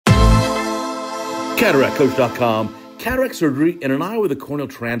CataractCoach.com, cataract surgery in an eye with a corneal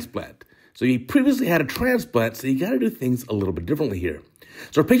transplant. So he previously had a transplant, so you got to do things a little bit differently here.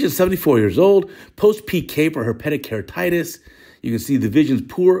 So our patient is 74 years old, post-PK for herpetic keratitis. You can see the vision's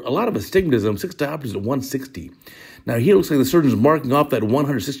poor, a lot of astigmatism, 6 diopters at 160. Now here it looks like the surgeon's marking off that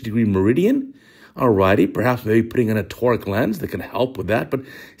 160-degree meridian. Alrighty, perhaps maybe putting in a toric lens that can help with that, but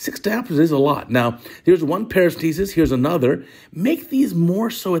 6 diopters is a lot. Now, here's one paracentesis, here's another. Make these more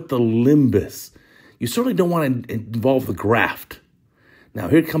so at the limbus. You certainly don't want to involve the graft. Now,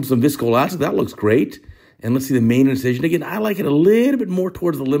 here comes some viscoelastic. That looks great. And let's see the main incision. Again, I like it a little bit more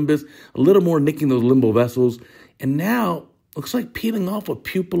towards the limbus, a little more nicking those limbal vessels. And now, looks like peeling off a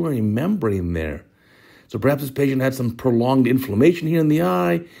pupillary membrane there. So perhaps this patient had some prolonged inflammation here in the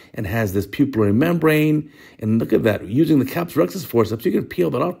eye and has this pupillary membrane. And look at that. Using the capsulorhexis forceps, you can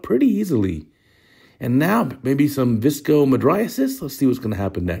peel that off pretty easily. And now, maybe some viscomydriasis. Let's see what's going to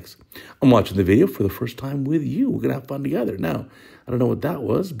happen next. I'm watching the video for the first time with you. We're going to have fun together. Now, I don't know what that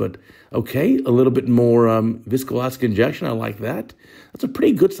was, but okay, a little bit more viscoelastic injection. I like that. That's a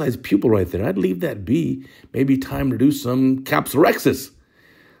pretty good-sized pupil right there. I'd leave that be. Maybe time to do some capsulorhexis.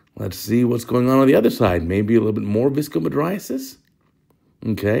 Let's see what's going on the other side. Maybe a little bit more viscomydriasis.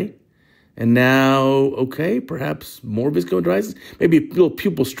 Okay. And now, okay, perhaps more viscomydriasis. Maybe a little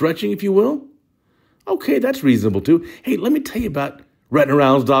pupil stretching, if you will. Okay, that's reasonable too. Hey, let me tell you about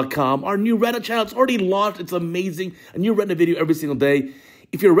retinarounds.com. Our new retina channel, it's already launched. It's amazing. A new retina video every single day.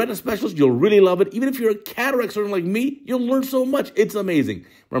 If you're a retina specialist, you'll really love it. Even if you're a cataract surgeon like me, you'll learn so much. It's amazing.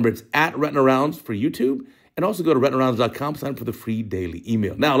 Remember, it's at retinarounds for YouTube. And also go to retinarounds.com, sign up for the free daily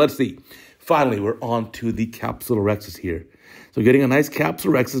email. Now, let's see. Finally, we're on to the capsulorhexis here. So getting a nice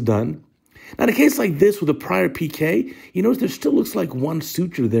capsulorhexis done. Now, in a case like this with a prior PK, you notice there still looks like one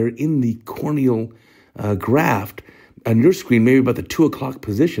suture there in the corneal graft on your screen, maybe about the 2 o'clock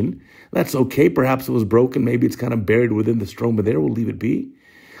position. That's okay. Perhaps it was broken. Maybe it's kind of buried within the stroma there. We'll leave it be.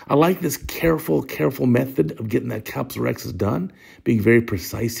 I like this careful method of getting that capsulorhexis done, being very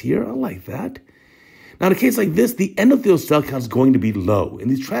precise here. I like that. Now, in a case like this, the endothelial cell count is going to be low. In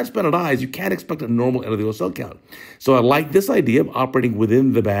these transplanted eyes, you can't expect a normal endothelial cell count. So I like this idea of operating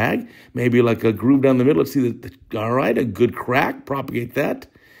within the bag, maybe like a groove down the middle. Let's see, all right, a good crack, propagate that.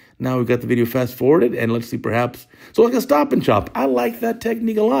 Now we've got the video fast forwarded, and let's see perhaps, so like a stop and chop. I like that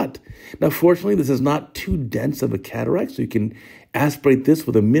technique a lot. Now, fortunately, this is not too dense of a cataract, so you can aspirate this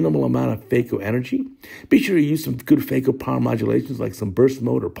with a minimal amount of phaco energy. Be sure you use some good phaco power modulations like some burst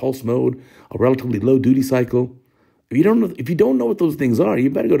mode or pulse mode, a relatively low duty cycle. If you don't know what those things are,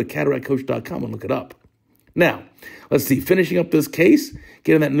 you better go to CataractCoach.com and look it up. Now, let's see, finishing up this case,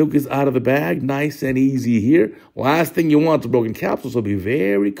 getting that nucleus out of the bag, nice and easy here. Last thing you want is a broken capsule, so be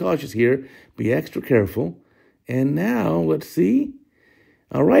very cautious here. Be extra careful. And now, let's see.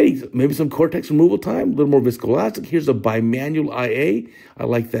 All righty, maybe some cortex removal time, a little more viscoelastic. Here's a bimanual IA. I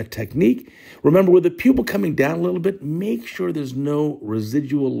like that technique. Remember, with the pupil coming down a little bit, make sure there's no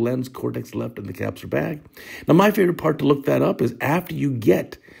residual lens cortex left in the capsular bag. Now, my favorite part to look that up is after you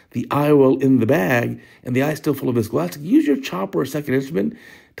get the IOL in the bag and the eye still full of viscoelastic, use your chopper or second instrument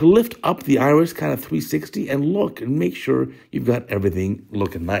to lift up the iris kind of 360 and look and make sure you've got everything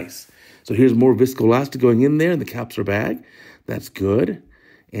looking nice. So here's more viscoelastic going in there in the capsular bag. That's good.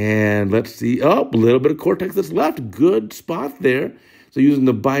 And let's see, a little bit of cortex that's left. Good spot there. So using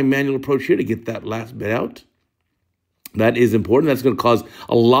the bimanual approach here to get that last bit out. That is important. That's going to cause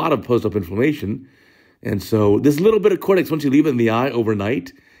a lot of post-op inflammation. And so this little bit of cortex, once you leave it in the eye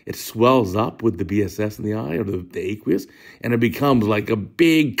overnight, it swells up with the BSS in the eye or the aqueous, and it becomes like a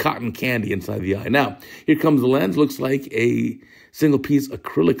big cotton candy inside the eye. Now, here comes the lens. Looks like a single-piece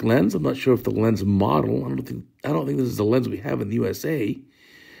acrylic lens. I'm not sure if the lens model, I don't think this is the lens we have in the USA.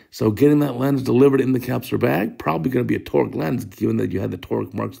 So getting that lens delivered in the capsular bag, probably going to be a toric lens, given that you had the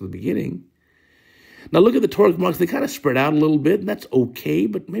toric marks in the beginning. Now look at the toric marks. They kind of spread out a little bit, and that's okay,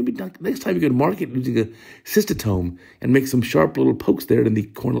 but maybe next time you can mark it using a cystotome and make some sharp little pokes there in the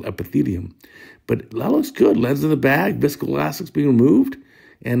corneal epithelium. But that looks good. Lens in the bag, viscoelastics being removed,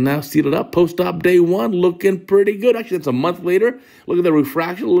 and now sealed up. Post-op day 1, looking pretty good. Actually, that's a month later. Look at the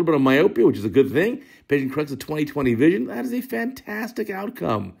refraction, a little bit of myopia, which is a good thing. Patient corrects a 20/20 vision. That is a fantastic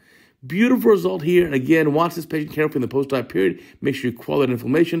outcome. Beautiful result here. And again, watch this patient carefully in the post-op period. Make sure you quell that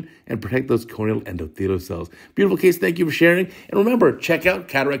inflammation and protect those corneal endothelial cells. Beautiful case. Thank you for sharing. And remember, check out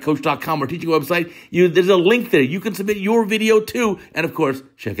CataractCoach.com, our teaching website. There's a link there. You can submit your video too. And of course,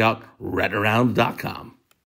 check out retinarounds.com.